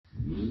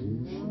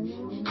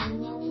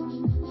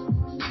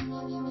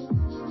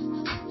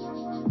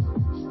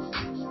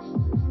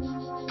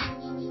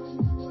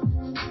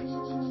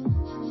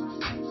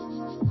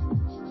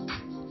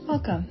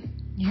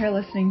You're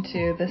listening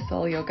to the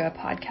Soul Yoga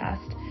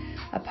Podcast,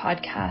 a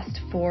podcast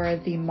for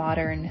the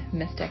modern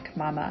mystic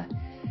mama.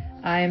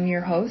 I am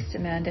your host,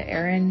 Amanda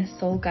Aaron,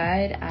 Soul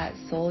Guide at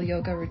Soul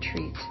Yoga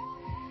Retreat.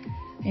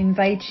 I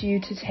invite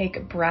you to take a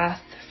breath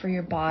for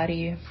your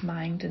body,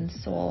 mind, and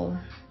soul.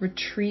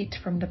 Retreat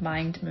from the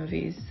mind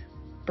movies.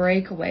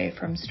 Break away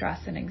from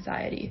stress and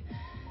anxiety.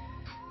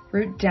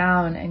 Root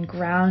down and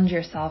ground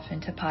yourself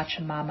into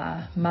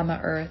Pachamama, Mama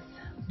Earth.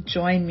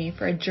 Join me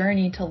for a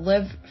journey to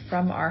live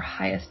from our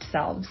highest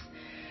selves.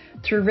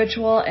 Through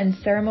ritual and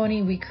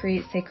ceremony, we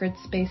create sacred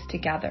space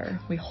together.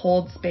 We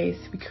hold space.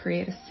 We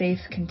create a safe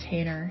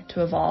container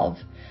to evolve.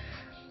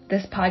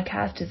 This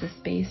podcast is a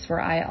space where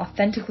I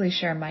authentically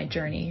share my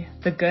journey,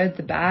 the good,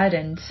 the bad,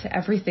 and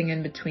everything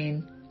in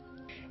between.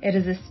 It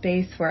is a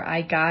space where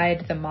I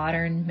guide the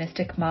modern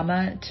mystic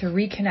mama to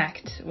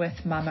reconnect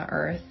with Mama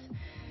Earth.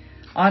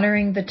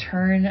 Honoring the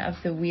turn of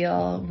the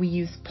wheel, we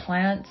use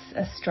plants,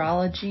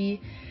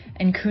 astrology,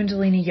 and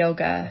Kundalini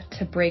yoga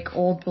to break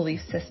old belief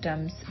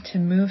systems to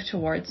move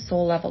towards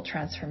soul-level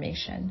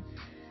transformation.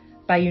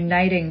 By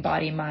uniting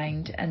body,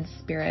 mind, and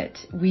spirit,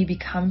 we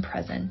become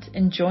present,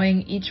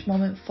 enjoying each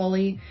moment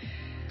fully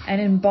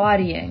and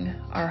embodying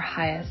our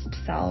highest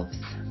selves.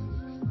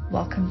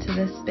 Welcome to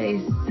this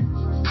space.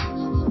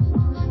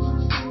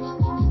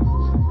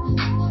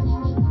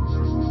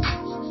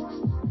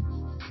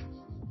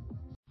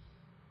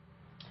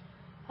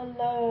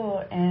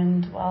 Hello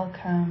and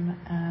welcome.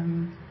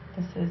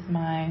 This is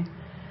my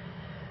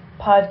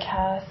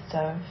podcast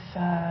of,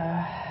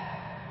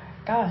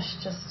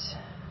 just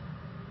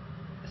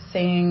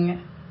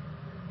saying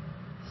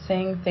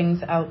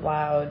things out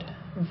loud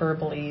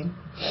verbally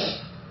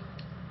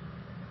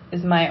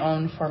is my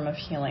own form of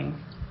healing.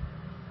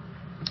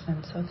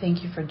 And so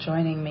thank you for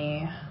joining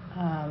me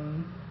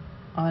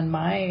on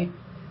my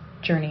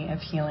journey of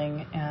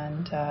healing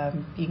and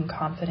being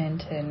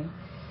confident in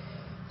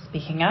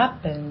speaking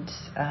up and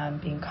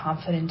being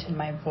confident in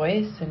my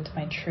voice and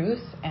my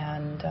truth,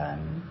 and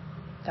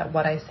that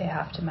what I say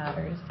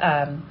matters.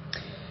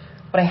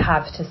 What I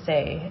have to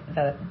say,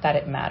 that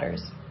it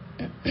matters.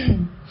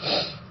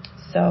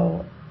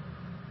 So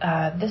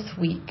this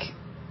week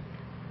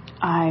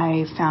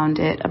I found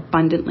it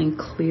abundantly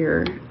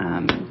clear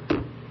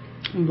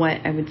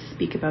what I would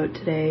speak about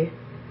today.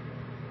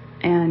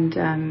 And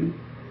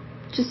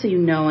just so you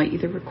know, I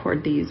either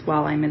record these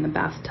while I'm in the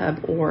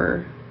bathtub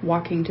or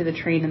walking to the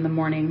train in the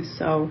morning.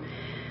 So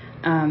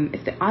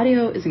if the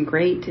audio isn't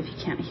great, if you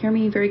can't hear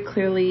me very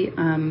clearly,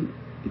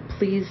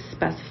 please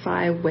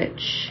specify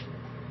which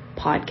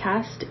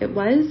podcast it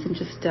was, and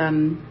just I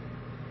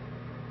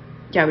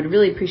would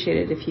really appreciate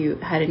it if you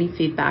had any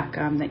feedback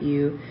that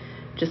you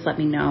just let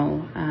me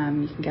know.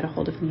 You can get a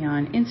hold of me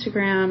on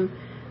Instagram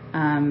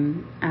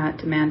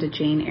at Amanda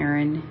Jane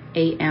Aaron,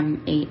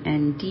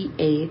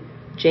 AmandaJayne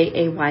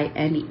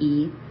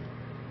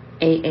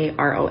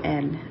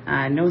Aaron.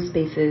 No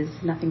spaces,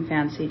 nothing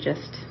fancy,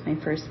 just my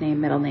first name,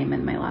 middle name,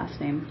 and my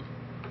last name.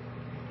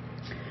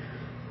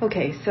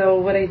 Okay, so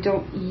what I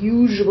don't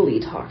usually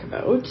talk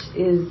about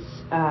is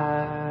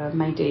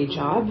my day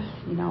job,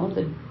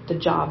 the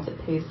job that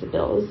pays the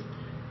bills,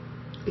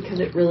 because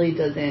it really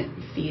doesn't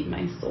feed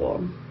my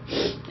soul.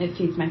 It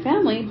feeds my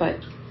family, but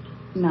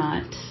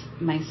not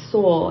my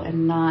soul,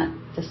 and not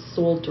the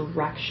soul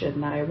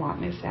direction that I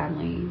want my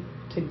family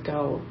to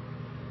go.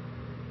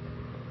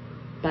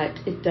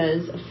 But it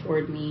does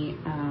afford me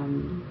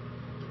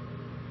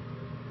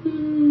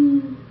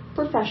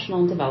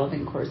professional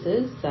development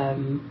courses,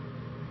 and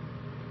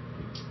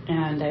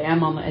I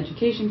am on the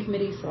education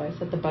committee, so I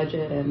set the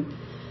budget, and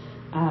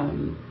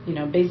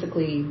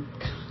basically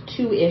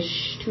 2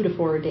 to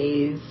 4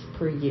 days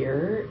per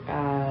year,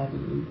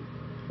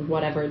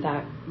 whatever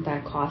that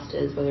cost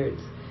is, whether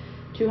it's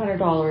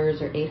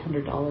 $200 or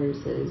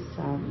 $800 is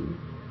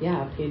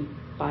paid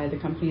by the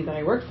company that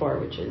I work for,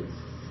 which is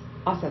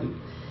awesome.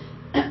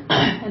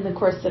 And the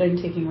course that I'm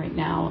taking right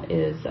now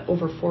is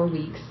over 4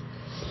 weeks.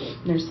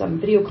 There's some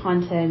video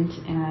content,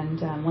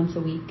 and once a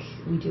week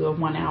we do a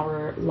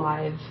 1-hour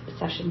live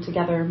session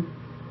together.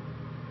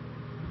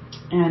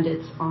 And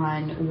it's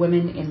on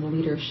women in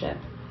leadership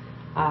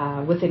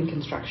within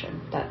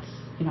construction. That's,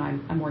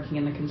 I'm working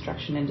in the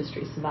construction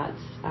industry, so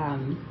that's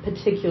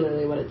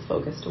particularly what it's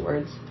focused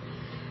towards.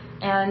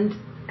 And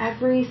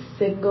every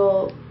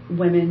single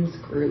women's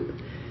group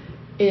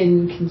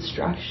in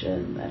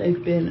construction that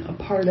I've been a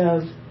part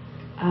of,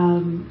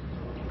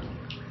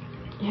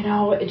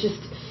 it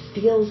just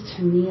feels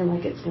to me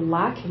like it's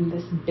lacking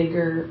this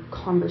bigger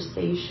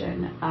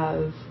conversation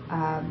of,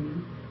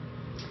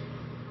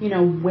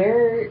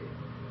 where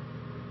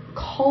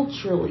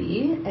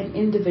culturally and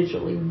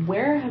individually,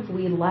 where have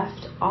we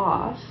left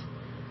off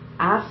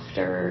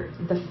after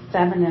the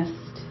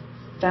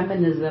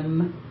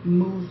feminism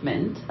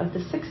movement of the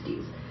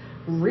 60s?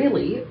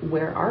 Really,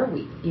 where are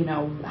we?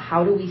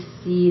 How do we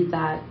see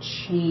that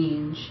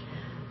change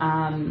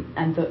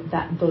and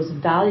those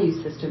value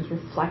systems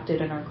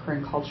reflected in our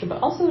current culture, but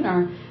also in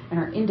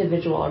our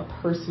individual or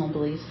personal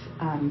belief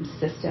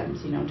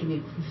systems.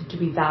 Do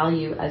we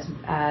value as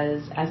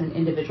an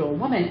individual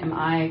woman? Am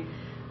I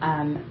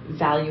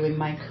valuing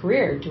my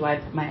career? Do I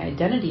put my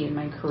identity in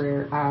my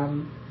career?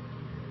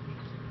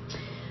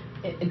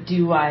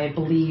 Do I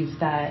believe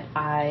that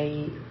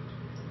I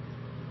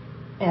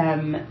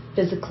am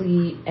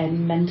physically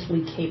and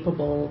mentally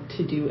capable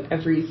to do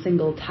every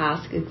single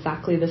task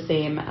exactly the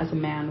same as a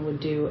man would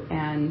do,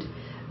 and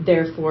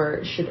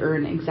therefore should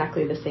earn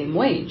exactly the same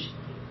wage?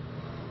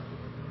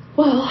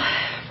 Well,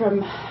 from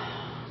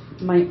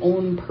my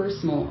own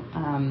personal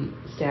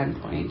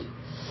standpoint,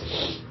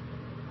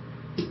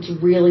 it's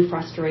really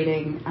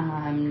frustrating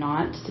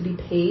not to be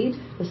paid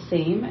the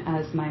same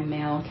as my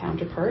male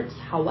counterparts.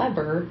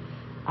 However,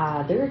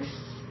 their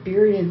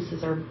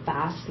experiences are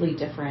vastly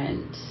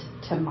different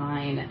to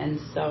mine, and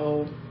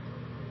so,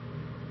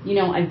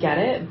 I get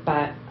it,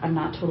 but I'm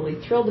not totally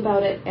thrilled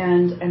about it,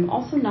 and I'm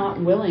also not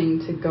willing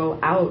to go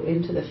out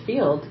into the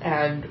field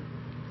and,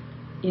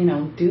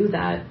 do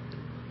that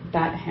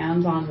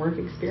hands-on work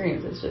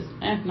experience. It's just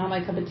not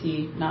my cup of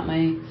tea, not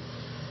my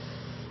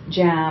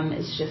jam.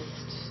 It's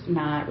just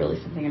not really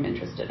something I'm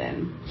interested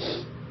in.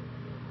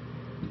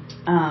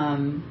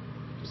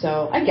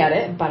 So I get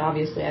it, but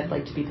obviously I'd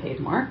like to be paid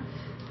more.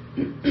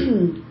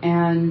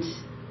 And,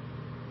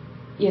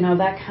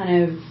 that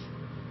kind of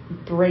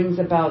brings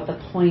about the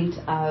point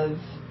of,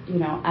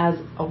 as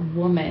a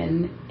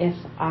woman, if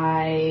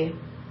I'm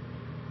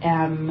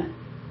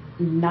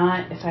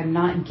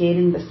not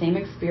gaining the same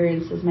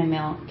experience as my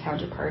male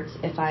counterparts,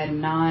 if I'm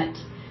not,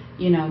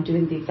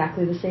 doing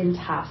exactly the same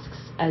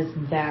tasks as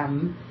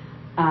them,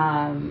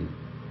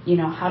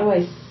 how do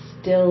I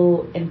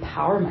still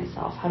empower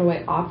myself? How do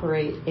I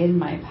operate in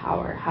my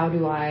power? How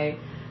do I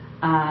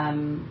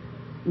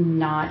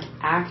not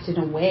act in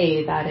a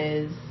way that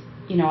is,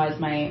 as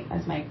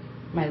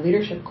my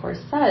leadership course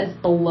says,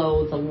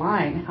 below the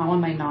line? How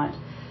am I not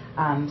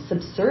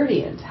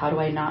subservient? How do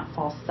I not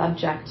fall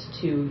subject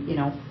to,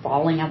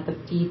 falling at the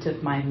feet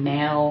of my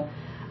male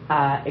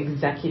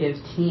executive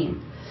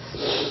team?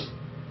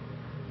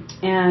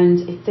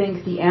 And I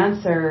think the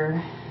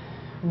answer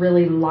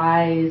really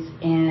lies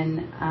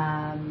in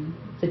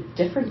the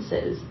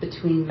differences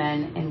between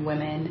men and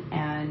women,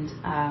 and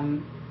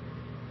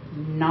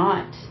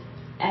not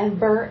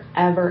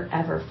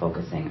ever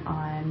focusing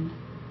on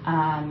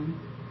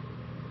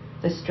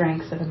the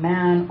strengths of a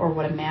man or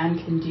what a man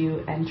can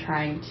do and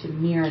trying to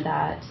mirror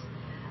that,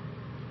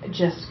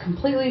 just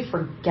completely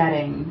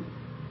forgetting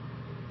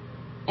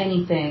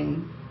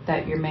anything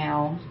that your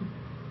male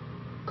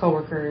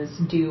coworkers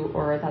do,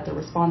 or that they're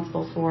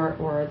responsible for,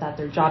 or that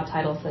their job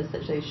title says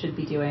that they should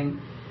be doing.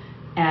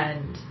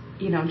 And,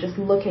 just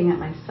looking at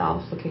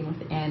myself, looking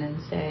within and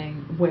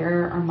saying,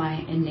 where are my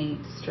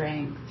innate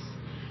strengths?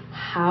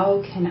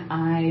 How can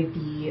I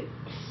be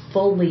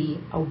fully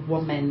a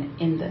woman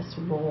in this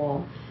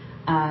role?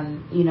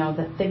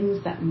 The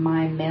things that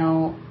my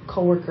male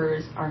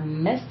coworkers are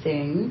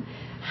missing,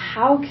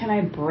 how can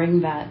I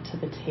bring that to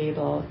the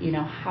table?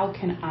 How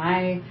can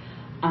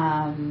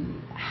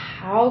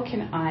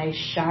I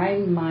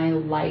shine my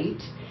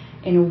light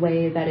in a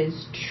way that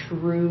is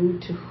true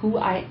to who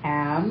I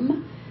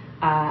am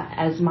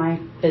as my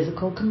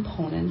physical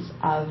components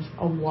of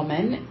a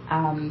woman,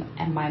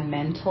 and my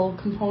mental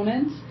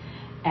components,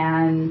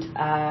 and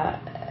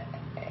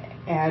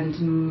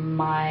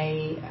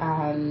my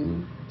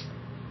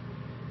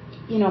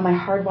my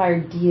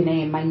hardwired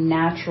DNA, my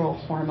natural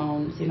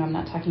hormones. I'm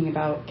not talking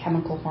about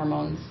chemical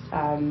hormones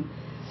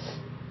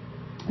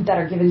that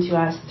are given to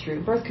us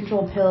through birth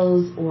control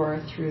pills or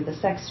through the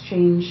sex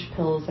change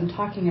pills. I'm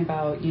talking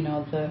about,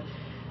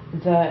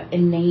 the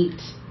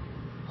innate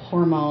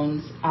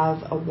hormones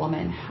of a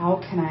woman. How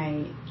can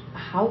I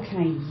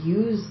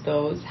use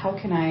those? How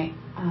can I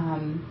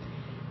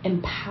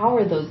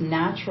empower those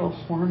natural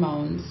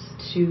hormones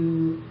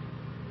to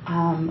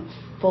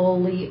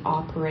fully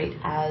operate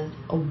as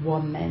a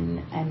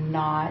woman, and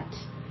not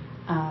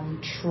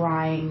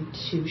trying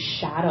to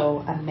shadow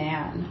a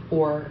man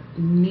or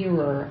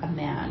mirror a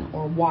man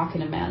or walk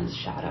in a man's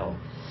shadow?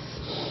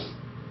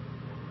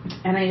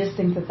 And I just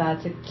think that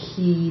that's a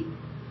key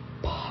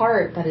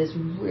part that is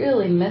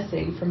really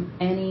missing from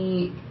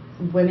any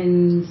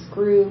women's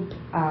group,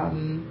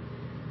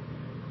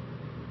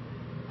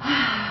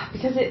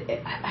 because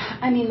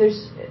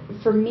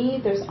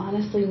there's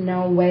honestly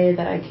no way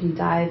that I can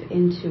dive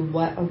into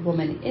what a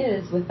woman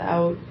is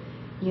without,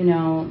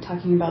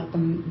 talking about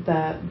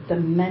the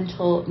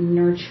mental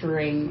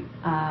nurturing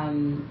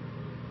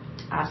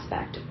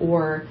aspect,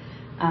 or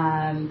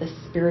the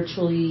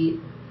spiritually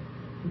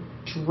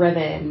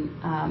driven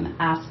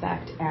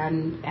aspect,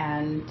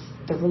 and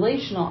the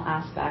relational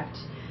aspect.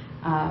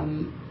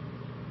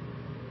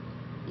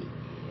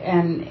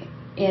 And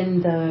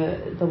in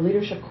the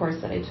leadership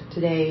course that I took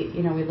today,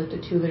 we looked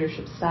at 2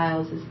 leadership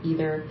styles as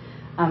either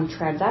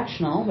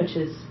transactional, which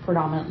is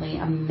predominantly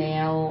a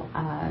male,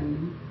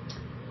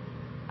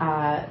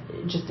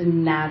 just a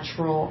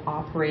natural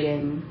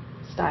operating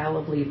style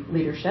of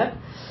leadership,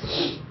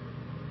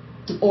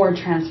 or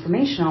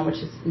transformational, which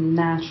is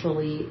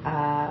naturally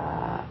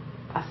a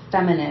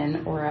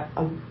feminine or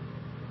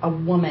a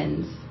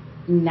woman's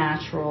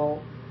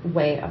natural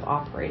way of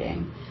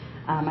operating.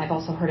 I've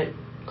also heard it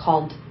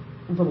called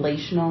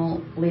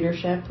relational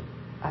leadership.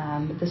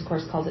 This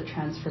course calls it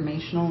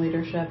transformational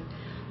leadership.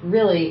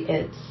 Really,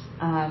 it's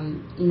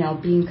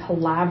being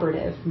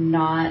collaborative,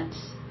 not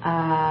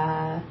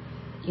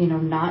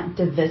not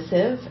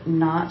divisive,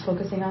 not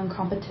focusing on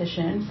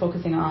competition,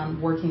 focusing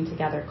on working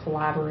together,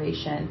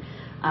 collaboration.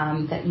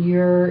 That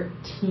your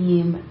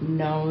team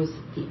knows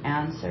the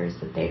answers,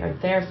 that they are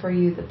there for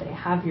you, that they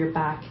have your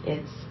back.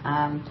 It's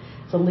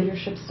a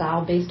leadership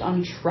style based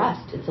on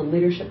trust. It's a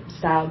leadership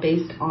style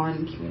based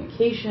on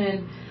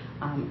communication,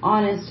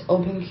 honest,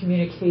 open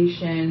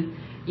communication,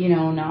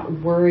 not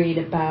worried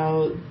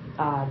about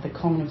the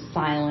cone of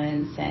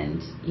silence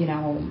and,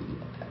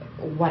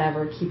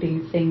 whatever,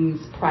 keeping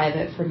things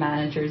private for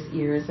managers'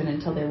 ears, and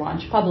until they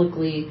launch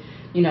publicly,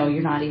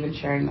 you're not even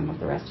sharing them with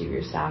the rest of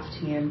your staff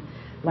team.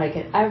 Like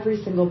at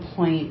every single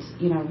point,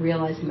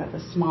 realizing that the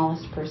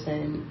smallest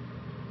person,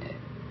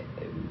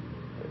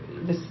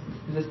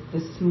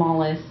 the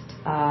smallest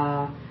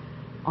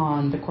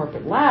on the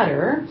corporate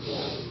ladder,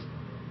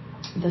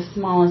 the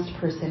smallest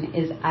person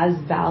is as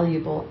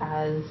valuable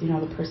as,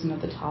 the person at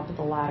the top of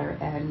the ladder,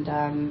 and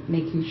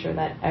making sure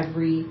that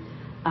every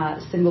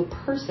single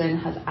person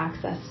has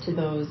access to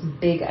those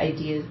big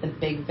ideas, the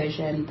big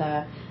vision,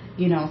 the,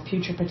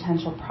 future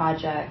potential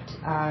project,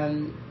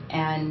 and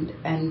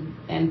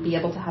be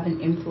able to have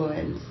an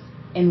influence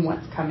in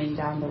what's coming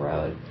down the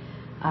road,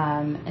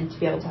 and to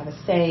be able to have a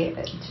say,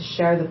 to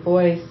share the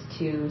voice,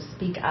 to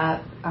speak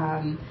up,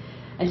 and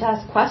to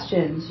ask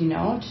questions, to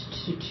not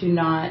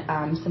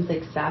simply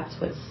accept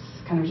what's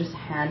kind of just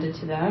handed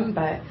to them,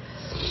 but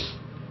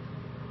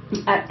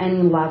at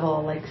any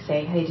level, like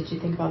say, hey, did you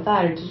think about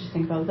that, or did you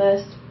think about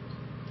this?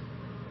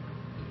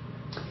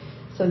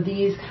 So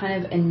these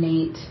kind of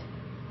innate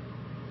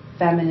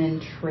feminine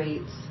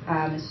traits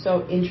is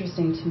so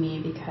interesting to me,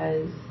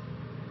 because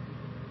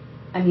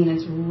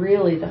it's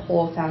really the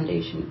whole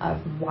foundation of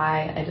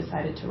why I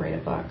decided to write a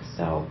book.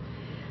 So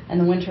in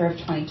the winter of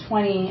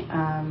 2020,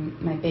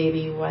 my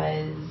baby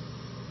was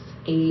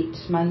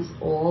 8 months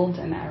old,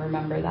 and I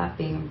remember that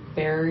being a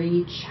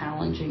very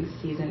challenging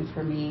season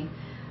for me,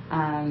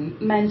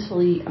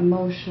 mentally,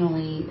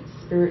 emotionally,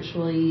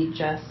 spiritually,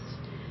 just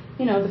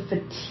the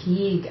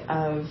fatigue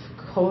of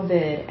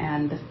COVID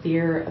and the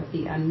fear of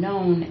the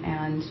unknown,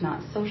 and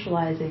not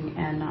socializing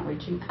and not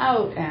reaching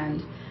out,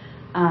 and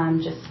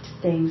just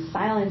staying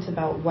silent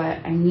about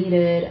what I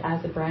needed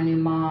as a brand new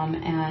mom,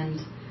 and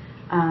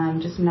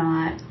just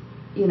not,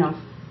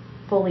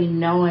 fully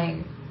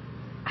knowing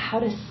how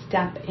to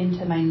step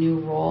into my new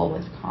role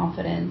with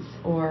confidence,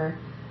 or,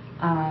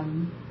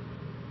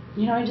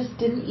 I just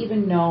didn't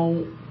even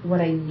know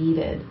what I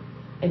needed.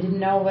 I didn't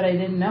know what I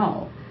didn't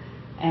know.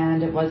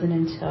 And it wasn't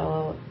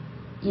until,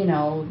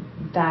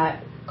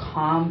 that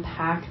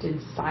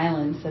compacted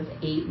silence of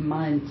 8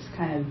 months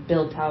kind of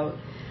built up,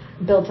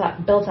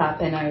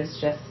 and I was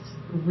just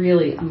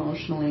really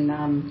emotionally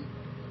numb.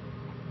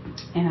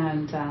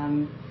 And,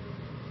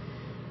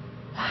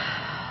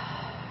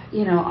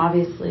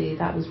 obviously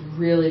that was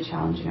really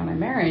challenging on my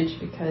marriage,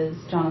 because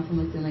Jonathan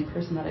was the only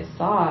person that I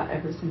saw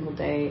every single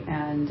day.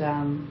 And,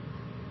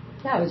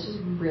 it was just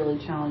really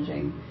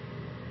challenging.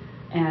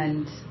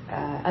 And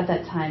at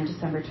that time,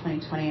 December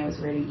 2020, I was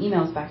writing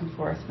emails back and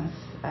forth with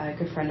a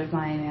good friend of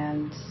mine,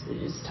 and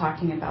just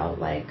talking about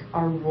like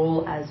our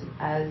role as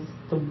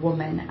the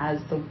woman,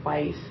 as the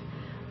wife,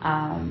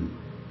 and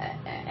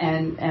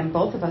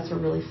both of us were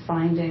really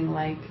finding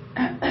like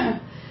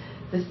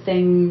the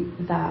thing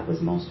that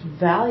was most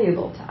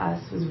valuable to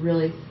us was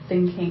really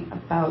thinking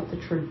about the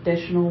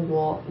traditional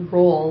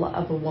role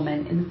of a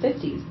woman in the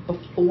 50s,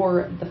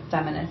 before the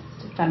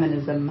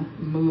feminism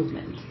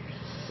movement.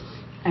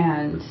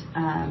 And,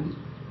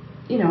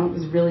 it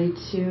was really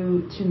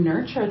to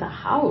nurture the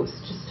house,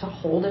 just to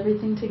hold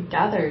everything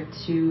together,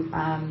 to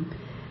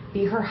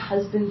be her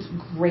husband's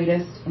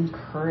greatest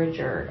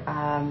encourager,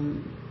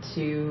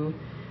 to,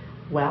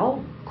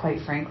 well, quite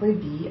frankly,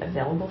 be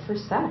available for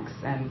sex,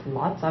 and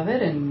lots of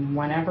it, and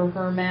whenever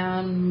her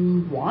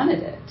man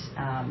wanted it.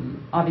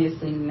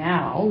 Obviously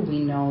now we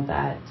know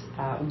that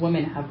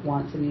women have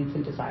wants and needs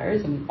and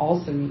desires, and we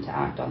also need to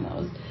act on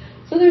those.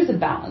 So there's a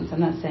balance. I'm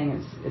not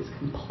saying it's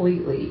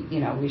completely,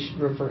 we should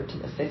revert to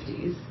the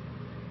 50s.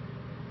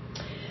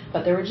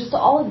 But there were just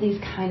all of these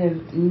kind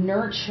of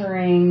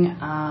nurturing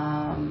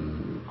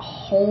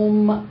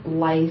home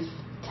life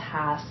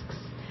tasks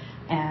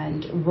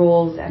and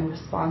roles and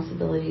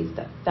responsibilities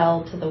that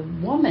fell to the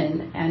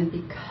woman. And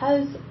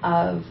because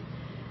of,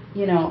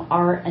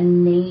 our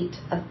innate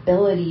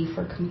ability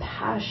for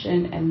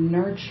compassion and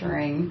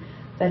nurturing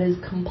that is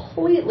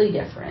completely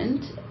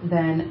different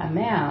than a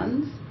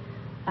man's,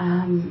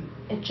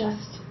 it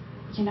just,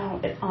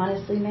 it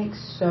honestly makes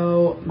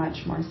so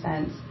much more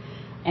sense.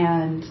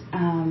 And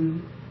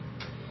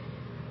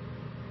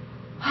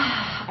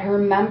I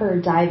remember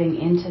diving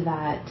into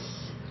that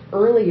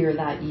earlier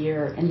that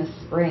year in the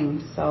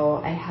spring.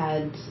 So I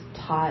had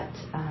taught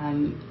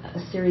a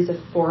series of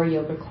 4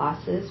 yoga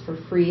classes for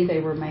free. They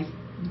were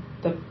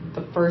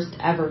the first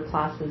ever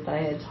classes that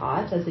I had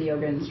taught as a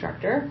yoga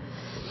instructor.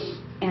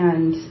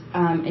 And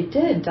it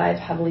did dive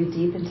heavily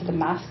deep into the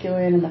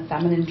masculine and the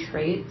feminine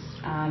traits,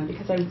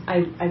 because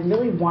I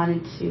really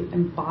wanted to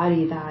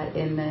embody that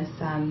in this,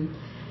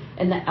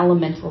 in the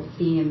elemental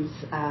themes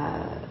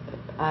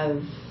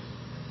of,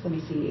 let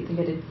me see, I think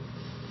I did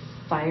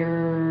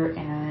fire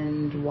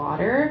and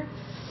water.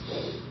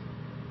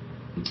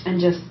 And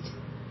just,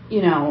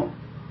 you know,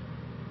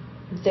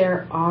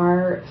 there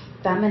are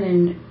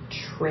feminine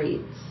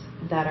traits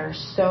that are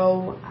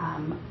so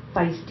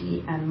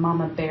feisty and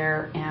mama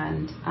bear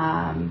and,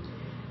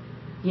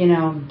 you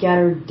know, get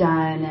her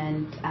done,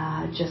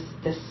 and just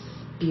this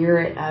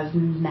spirit of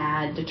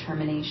mad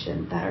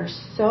determination that are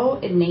so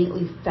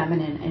innately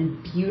feminine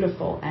and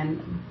beautiful, and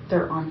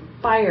they're on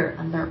fire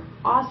and they're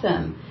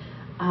awesome.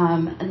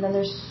 And then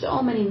there's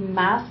so many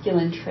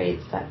masculine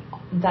traits that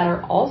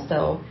are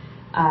also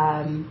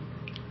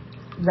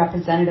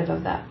representative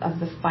of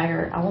the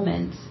fire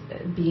element,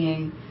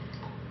 being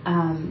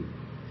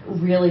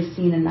really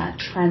seen in that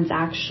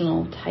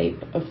transactional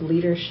type of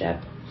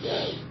leadership.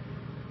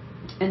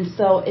 And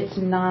so it's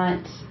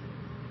not,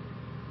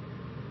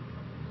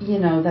 you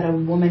know, that a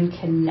woman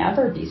can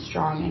never be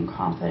strong and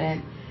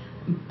confident,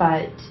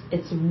 but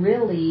it's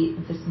really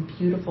this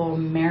beautiful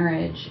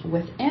marriage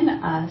within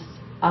us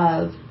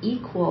of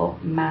equal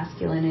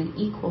masculine and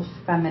equal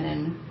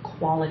feminine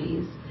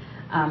qualities,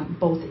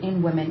 both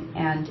in women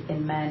and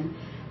in men.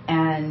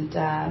 And,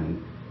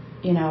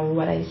 you know,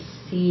 what I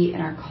see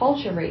in our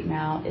culture right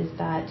now is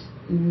that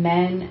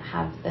men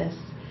have this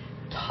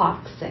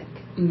toxic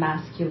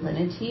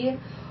masculinity,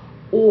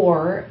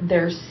 or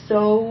they're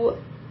so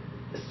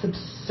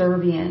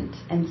subservient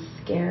and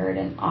scared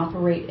and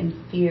operate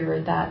in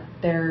fear that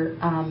they're,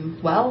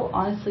 well,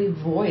 honestly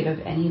void of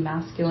any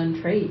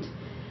masculine trait.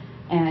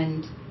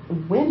 And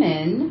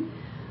women,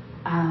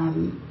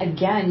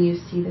 again, you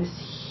see this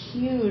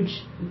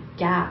huge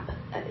gap.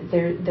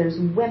 There's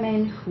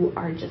women who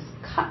are just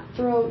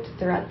cutthroat.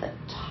 They're at the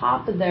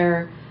top of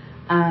their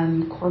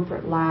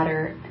corporate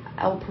ladder,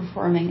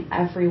 outperforming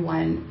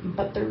everyone,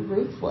 but they're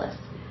ruthless.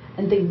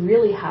 And they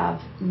really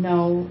have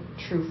no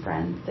true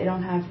friends. They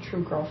don't have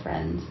true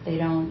girlfriends. They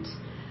don't,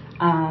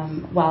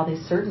 while they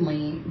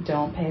certainly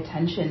don't pay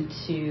attention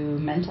to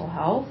mental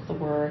health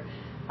or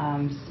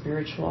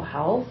spiritual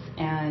health,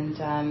 and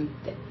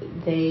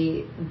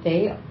they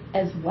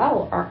as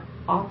well are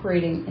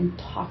operating in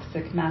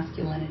toxic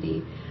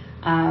masculinity.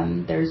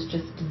 There's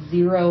just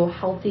zero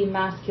healthy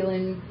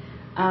masculine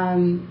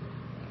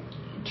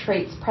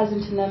traits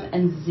present in them,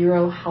 and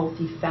zero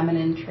healthy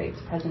feminine traits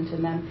present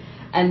in them.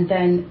 And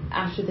then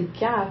after the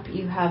gap,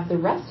 you have the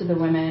rest of the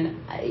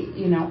women,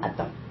 you know, at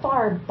the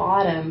far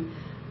bottom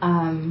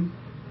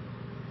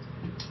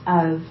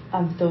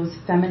of those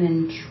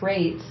feminine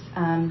traits,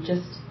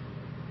 just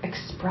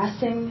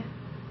expressing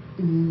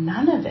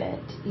none of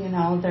it. You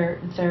know,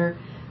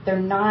 they're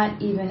not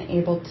even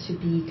able to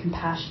be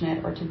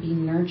compassionate or to be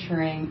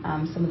nurturing,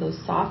 some of those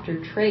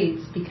softer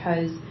traits,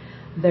 because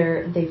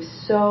they've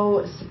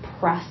so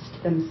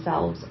suppressed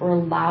themselves or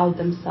allowed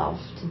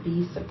themselves to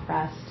be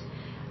suppressed.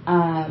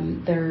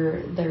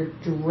 They're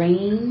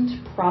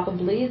drained,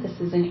 probably. This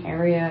is an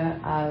area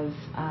of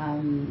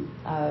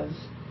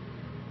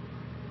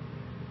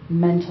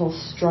mental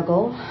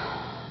struggle,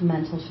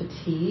 mental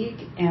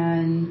fatigue,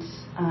 and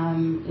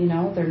you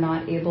know, they're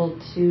not able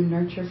to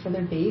nurture for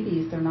their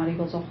babies. They're not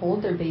able to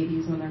hold their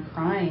babies when they're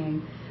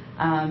crying.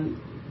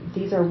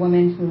 These are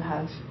women who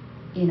have,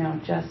 you know,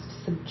 just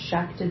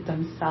subjected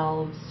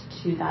themselves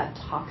to that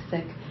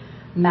toxic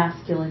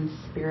masculine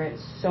spirit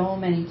so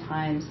many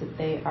times that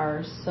they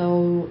are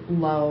so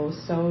low,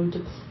 so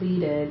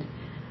depleted,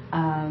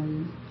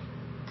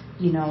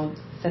 you know,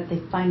 that they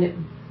find it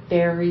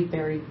very,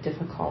 very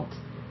difficult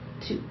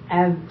to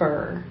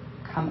ever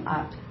come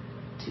up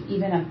to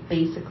even a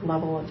basic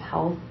level of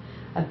health,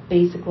 a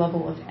basic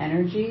level of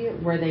energy,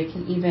 where they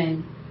can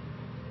even,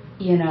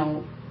 you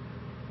know,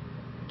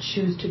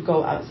 choose to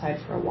go outside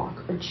for a walk,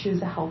 or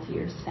choose a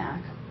healthier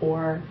snack,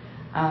 or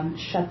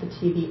shut the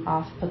TV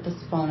off, put the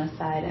phone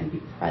aside, and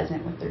be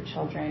present with their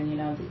children. You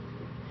know,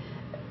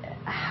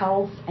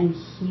 health and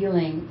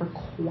healing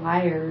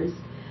requires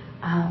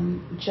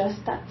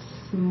just that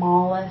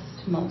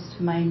smallest,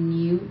 most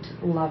minute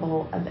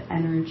level of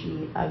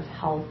energy, of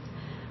health,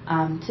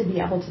 to be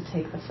able to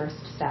take the first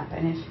step.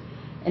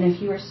 And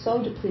if you are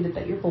so depleted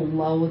that you're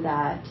below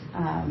that,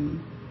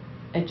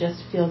 it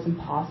just feels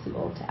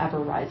impossible to ever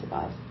rise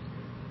above.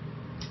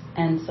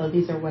 And so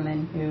these are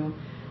women who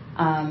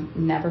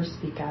never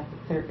speak up.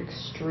 They're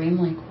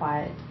extremely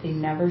quiet. They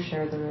never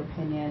share their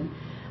opinion.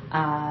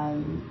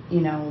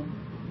 You know,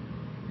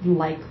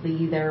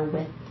 likely they're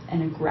with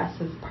an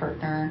aggressive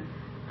partner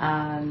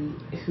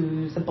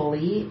who's a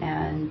bully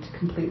and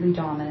completely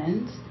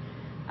dominant.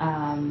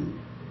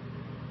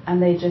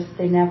 And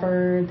they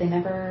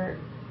never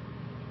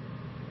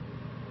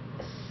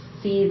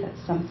see that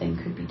something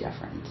could be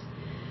different.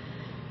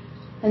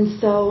 And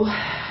so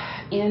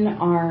in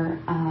our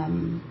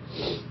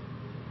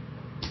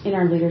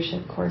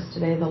leadership course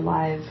today, the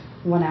live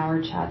 1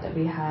 hour chat that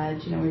we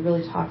had, we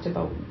really talked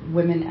about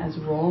women as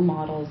role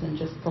models and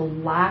just the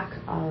lack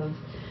of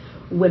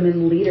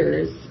women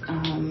leaders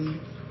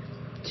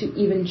to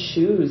even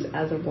choose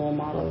as a role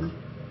model.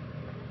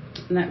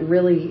 And that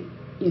really,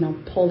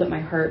 pulled at my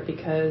heart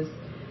because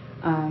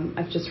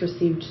I've just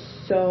received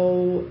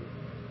so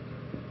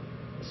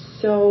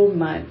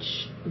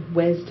much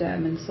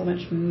wisdom and so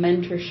much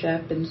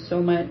mentorship and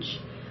so much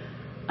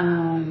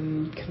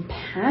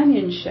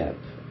companionship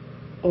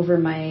over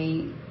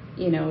my,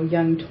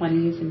 young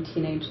 20s and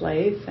teenage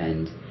life.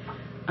 And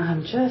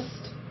I'm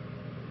just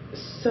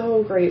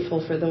so grateful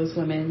for those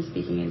women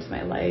speaking into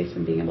my life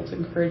and being able to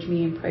encourage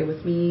me and pray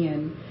with me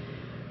and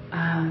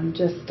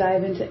just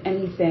dive into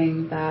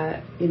anything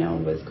that,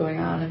 was going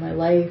on in my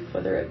life,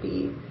 whether it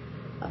be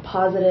a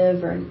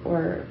positive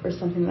or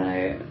something that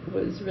I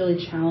was really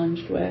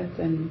challenged with.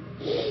 And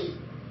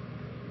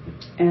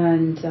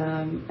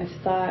I've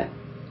thought,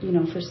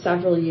 for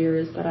several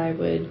years that I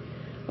would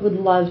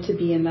love to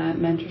be in that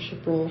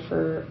mentorship role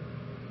for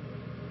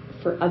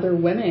other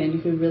women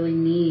who really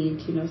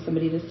need,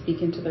 somebody to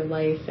speak into their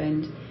life.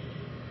 And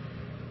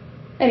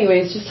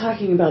anyways, just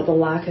talking about the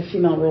lack of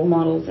female role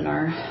models in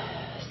our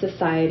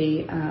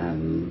society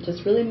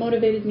just really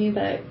motivated me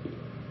that,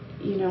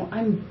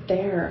 I'm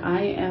there.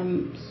 I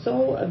am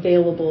so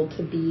available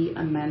to be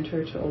a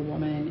mentor to a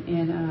woman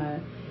in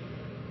a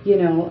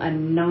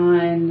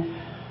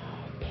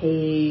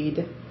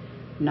non-paid,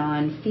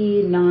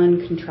 non-fee,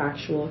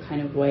 non-contractual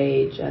kind of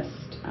way.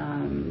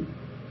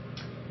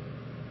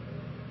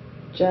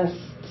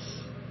 Just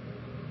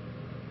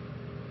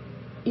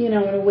in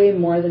a way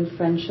more than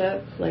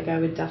friendship. Like, I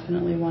would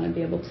definitely want to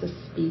be able to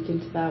speak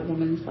into that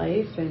woman's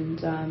life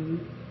and,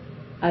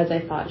 as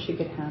I thought she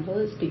could handle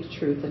it, speak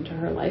truth into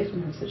her life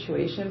and her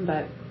situation.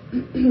 But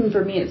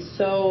for me, it's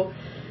so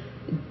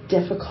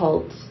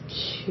difficult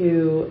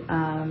to,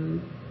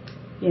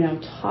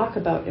 talk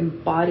about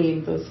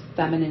embodying those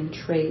feminine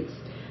traits.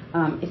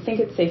 I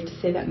think it's safe to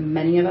say that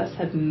many of us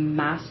have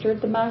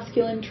mastered the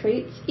masculine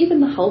traits,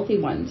 even the healthy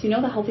ones,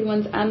 the healthy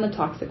ones and the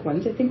toxic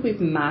ones. I think we've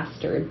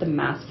mastered the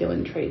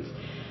masculine traits.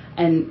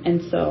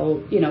 And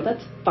so,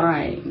 that's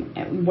fine.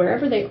 And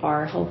wherever they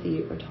are,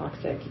 healthy or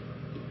toxic,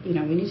 we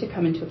need to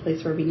come into a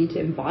place where we need to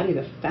embody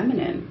the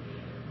feminine,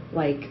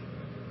 like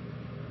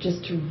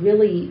just to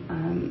really,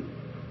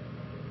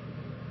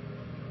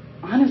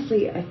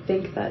 honestly, I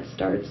think that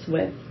starts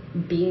with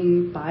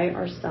being by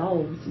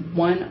ourselves,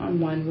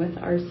 one-on-one with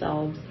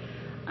ourselves,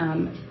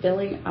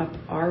 filling up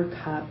our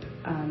cup,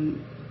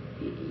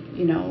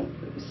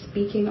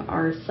 speaking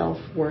our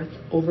self-worth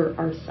over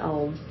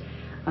ourselves,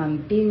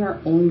 being our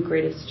own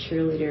greatest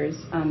cheerleaders,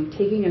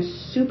 taking a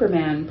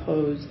Superman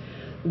pose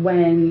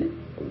when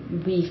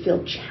we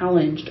feel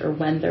challenged or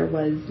when there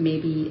was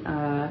maybe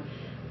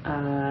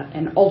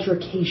an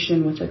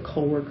altercation with a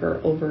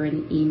coworker over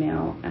an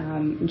email,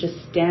 just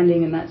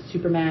standing in that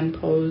Superman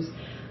pose,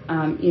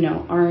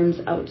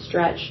 arms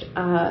outstretched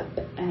up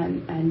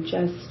and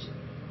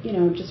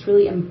just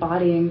really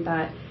embodying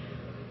that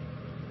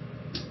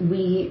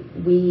we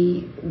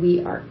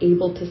are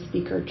able to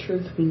speak our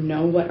truth. We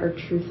know what our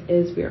truth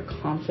is. We are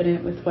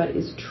confident with what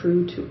is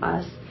true to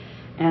us.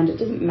 And it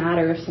doesn't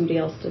matter if somebody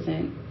else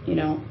doesn't,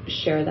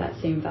 share that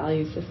same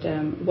value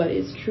system. What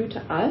is true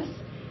to us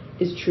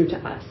is true to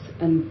us.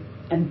 And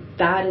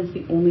that is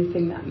the only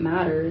thing that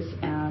matters.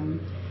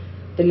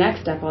 The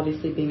next step,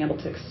 obviously, being able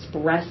to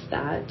express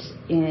that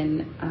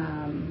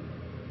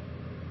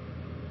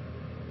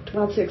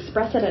to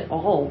express it at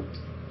all.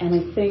 And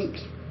I think,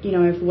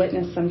 I've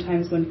witnessed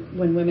sometimes when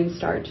women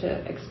start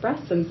to express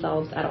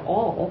themselves at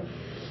all,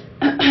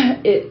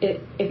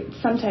 it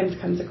sometimes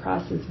comes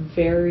across as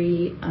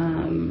very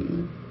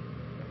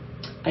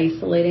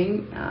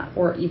isolating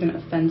or even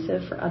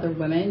offensive for other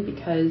women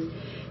because,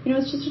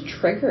 it's just a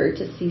trigger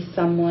to see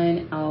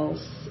someone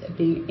else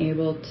being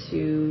able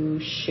to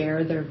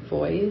share their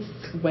voice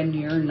when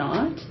you're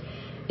not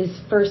is,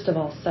 first of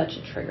all, such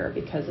a trigger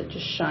because it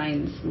just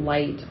shines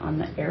light on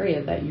the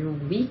area that you're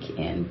weak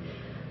in.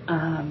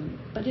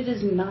 But it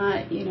is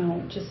not,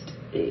 just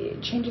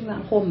changing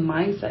that whole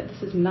mindset.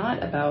 This is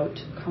not about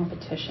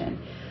competition.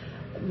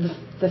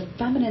 The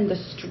feminine, the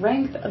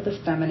strength of the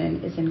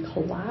feminine is in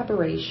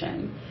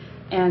collaboration.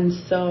 And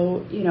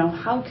so,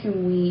 how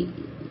can we,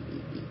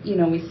 we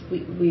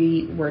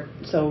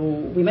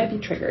might be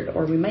triggered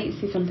or we might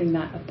see something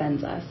that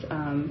offends us,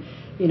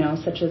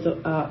 such as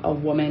a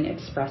woman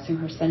expressing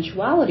her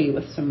sensuality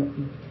with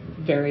some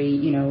very,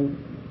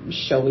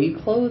 showy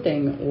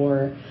clothing,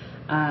 or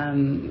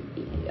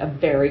a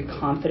very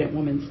confident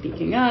woman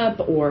speaking up,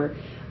 or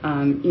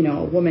a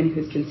woman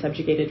who's been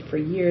subjugated for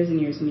years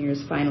and years and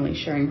years finally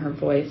sharing her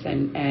voice,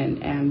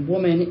 and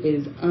woman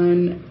is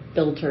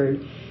unfiltered.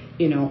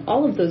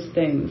 All of those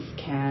things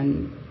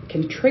can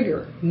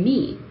trigger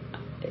me,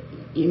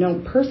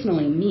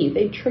 personally me.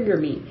 They trigger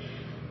me.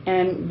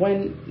 And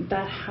when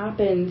that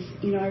happens,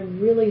 I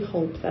really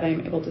hope that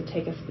I'm able to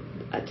take a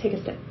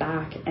step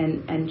back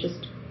and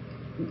just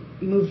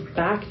move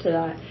back to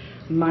that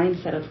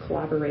mindset of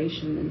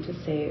collaboration and to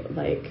say,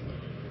 like,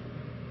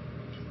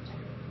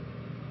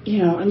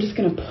 I'm just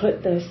going to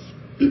put this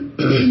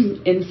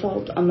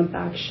insult on the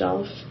back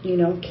shelf,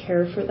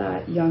 care for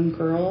that young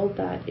girl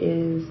that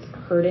is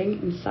hurting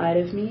inside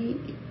of me,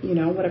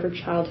 whatever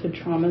childhood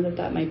trauma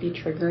that might be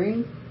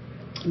triggering.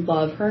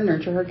 Love her,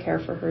 nurture her, care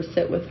for her,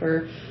 sit with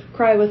her,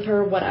 cry with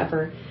her,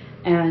 whatever,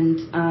 and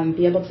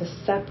be able to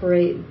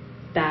separate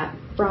that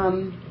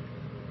from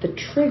the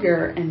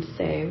trigger and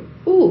say,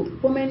 ooh,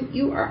 woman,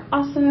 you are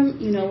awesome.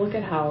 Look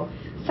at how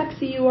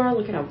sexy you are.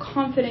 Look at how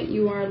confident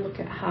you are. Look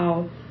at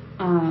how,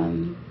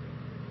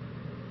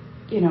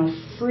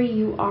 free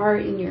you are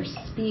in your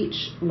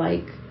speech.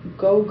 Like,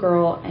 go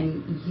girl,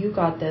 and you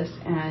got this,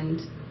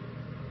 and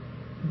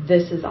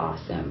this is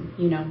awesome,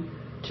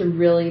 to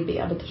really be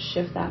able to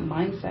shift that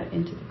mindset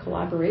into the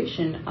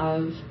collaboration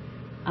of,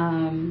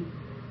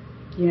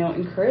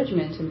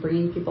 encouragement and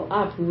bringing people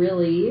up,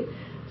 really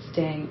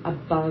staying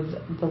above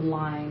the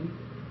line,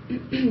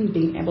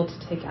 being able to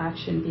take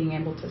action, being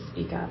able to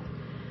speak up,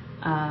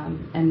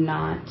 and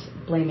not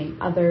blaming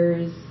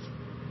others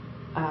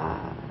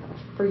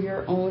for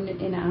your own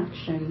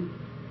inaction,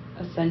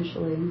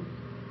 essentially.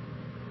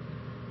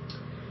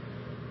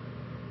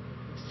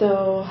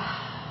 So,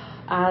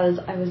 as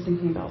I was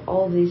thinking about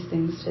all of these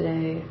things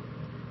today,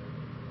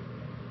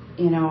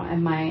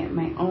 and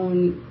my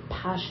own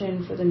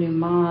passion for the new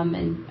mom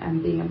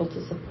and being able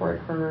to support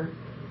her,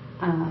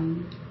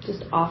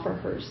 just offer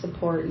her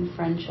support and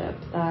friendship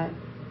that,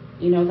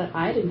 that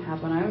I didn't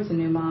have when I was a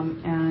new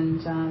mom,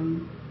 and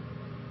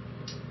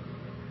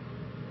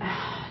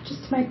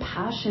just my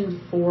passion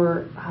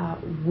for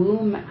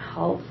womb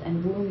health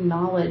and womb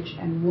knowledge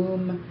and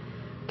womb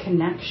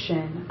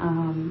connection.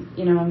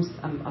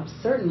 I'm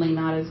certainly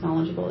not as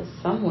knowledgeable as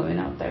some women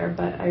out there,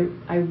 but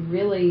I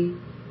really,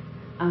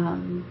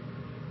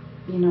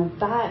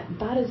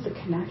 that is the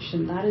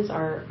connection. That is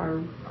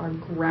our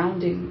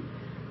grounding.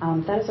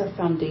 That is our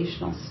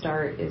foundational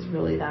start, is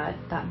really that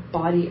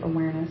body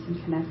awareness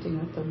and connecting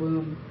with the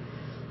womb.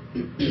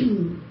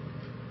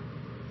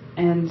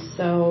 And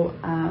so,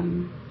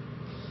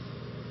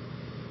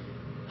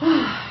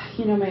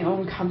 my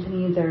own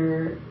company,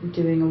 they're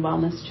doing a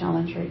wellness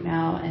challenge right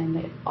now, and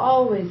they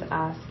always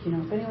ask,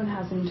 if anyone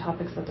has any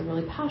topics that they're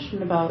really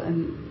passionate about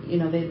and,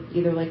 they'd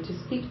either like to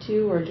speak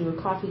to or do a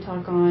coffee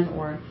talk on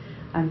or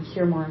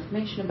hear more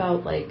information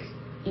about,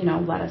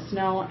 let us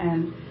know.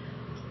 And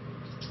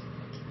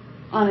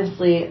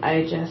honestly,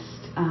 I just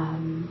I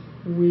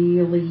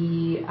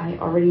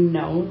already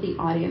know the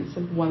audience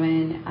of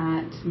women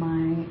at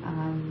my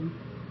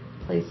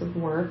place of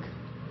work.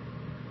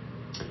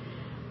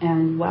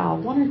 And while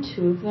one or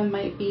two of them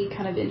might be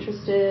kind of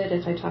interested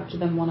if I talk to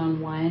them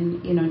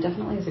one-on-one,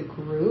 definitely as a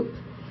group,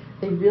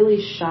 they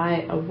really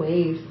shy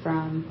away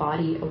from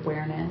body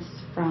awareness,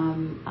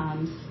 from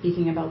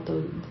speaking about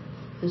the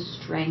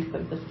strength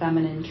of the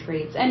feminine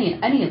traits,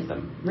 any of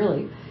them,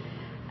 really.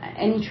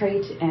 Any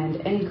trait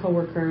and any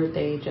coworker,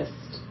 they just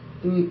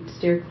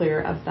steer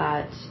clear of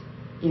that,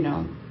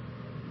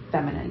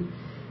 feminine.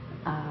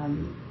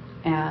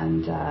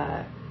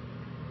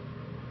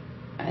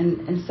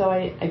 And so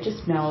I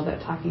just know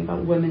that talking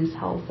about women's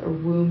health or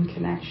womb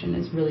connection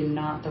is really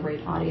not the right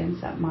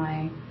audience at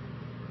my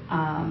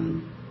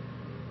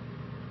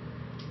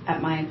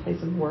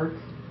place of work.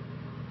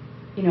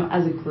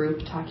 As a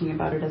group, talking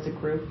about it as a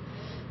group.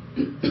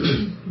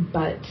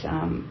 But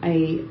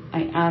I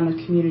am a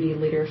community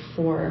leader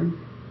for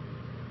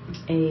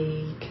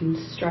a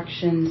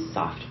construction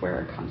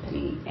software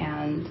company,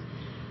 and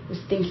was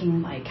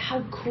thinking,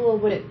 how cool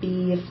would it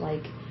be if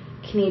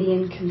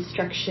Canadian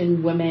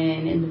construction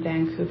women in the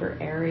Vancouver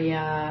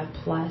area,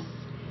 plus,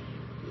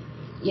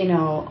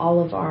 all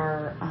of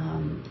our,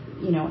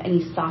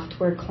 any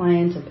software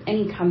clients of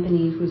any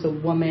company who's a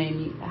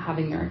woman,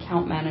 having their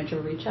account manager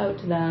reach out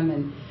to them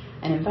and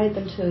invite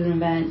them to an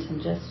event,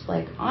 and just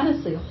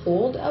honestly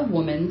hold a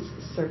women's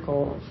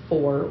circle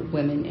for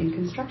women in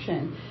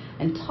construction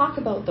and talk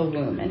about the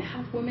womb and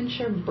have women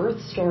share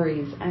birth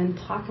stories and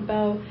talk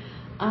about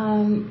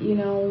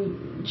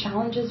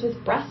challenges with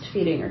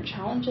breastfeeding or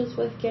challenges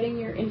with getting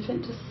your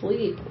infant to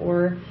sleep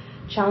or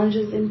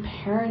challenges in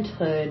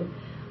parenthood.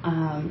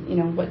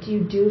 What do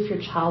you do if your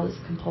child is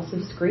a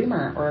compulsive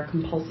screamer or a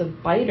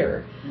compulsive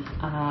biter?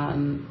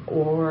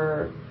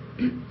 Or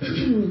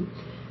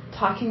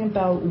talking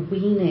about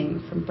weaning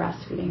from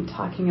breastfeeding,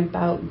 talking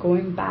about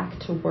going back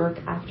to work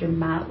after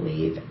mat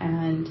leave,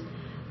 and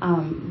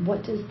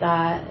what does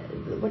that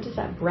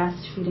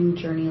breastfeeding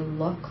journey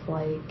look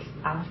like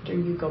after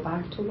you go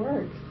back to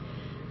work,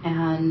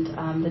 and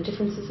the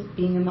differences of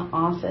being in the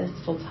office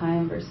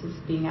full-time versus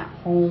being at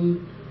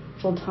home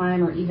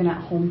full-time, or even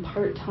at home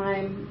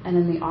part-time and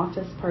in the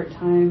office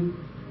part-time.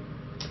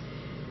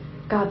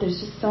 God,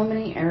 there's just so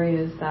many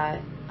areas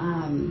that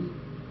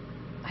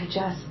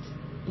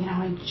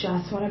I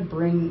just want to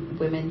bring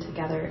women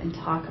together and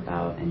talk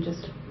about, and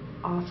just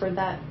offer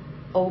that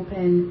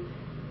open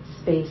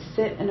space,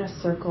 sit in a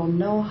circle,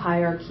 no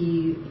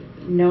hierarchy,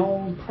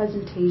 no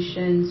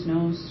presentations,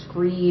 no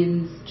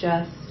screens,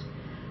 just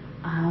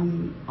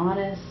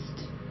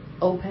honest,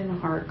 open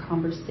heart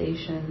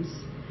conversations,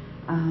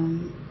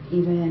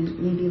 even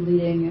maybe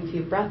leading a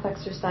few breath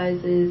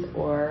exercises,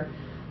 or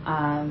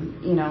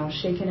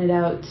shaking it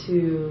out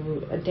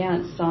to a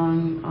dance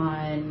song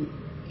on,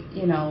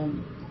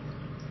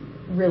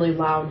 really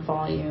loud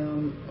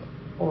volume,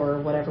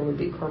 or whatever would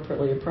be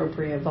corporately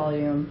appropriate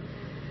volume.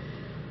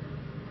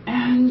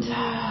 And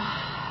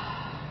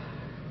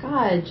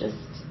God, just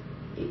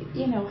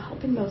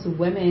helping those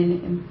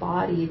women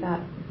embody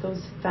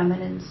those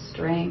feminine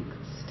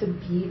strengths, to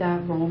be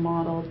that role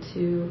model,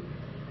 to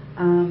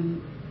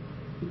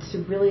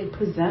really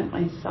present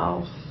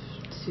myself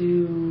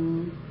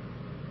to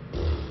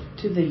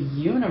the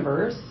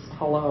universe.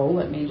 Hello,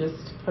 let me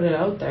just put it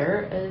out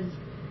there as,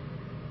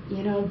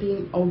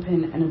 being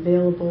open and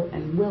available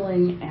and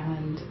willing,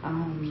 and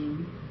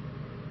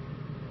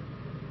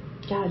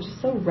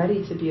just so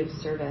ready to be of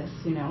service,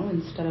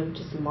 instead of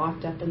just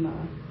locked up in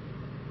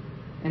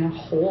a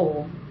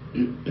hole.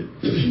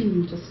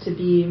 Just to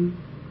be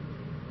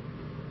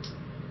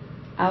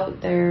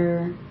out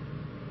there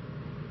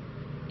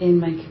in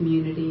my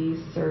community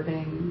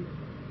serving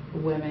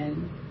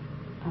women.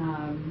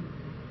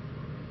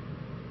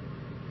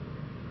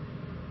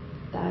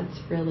 That's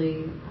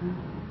really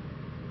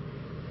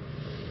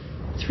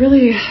it's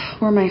really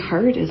where my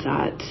heart is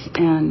at,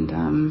 and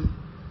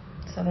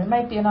so there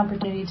might be an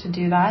opportunity to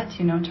do that,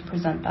 to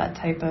present that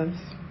type of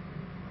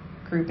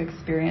group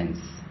experience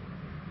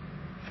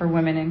for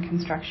women in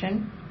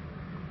construction.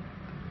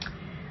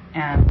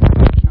 And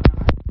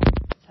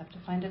just have to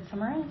find it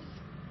somewhere else.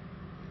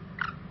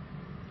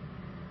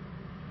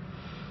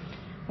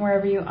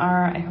 Wherever you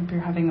are, I hope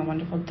you're having a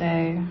wonderful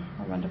day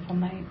or a wonderful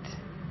night.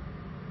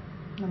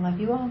 I love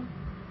you all.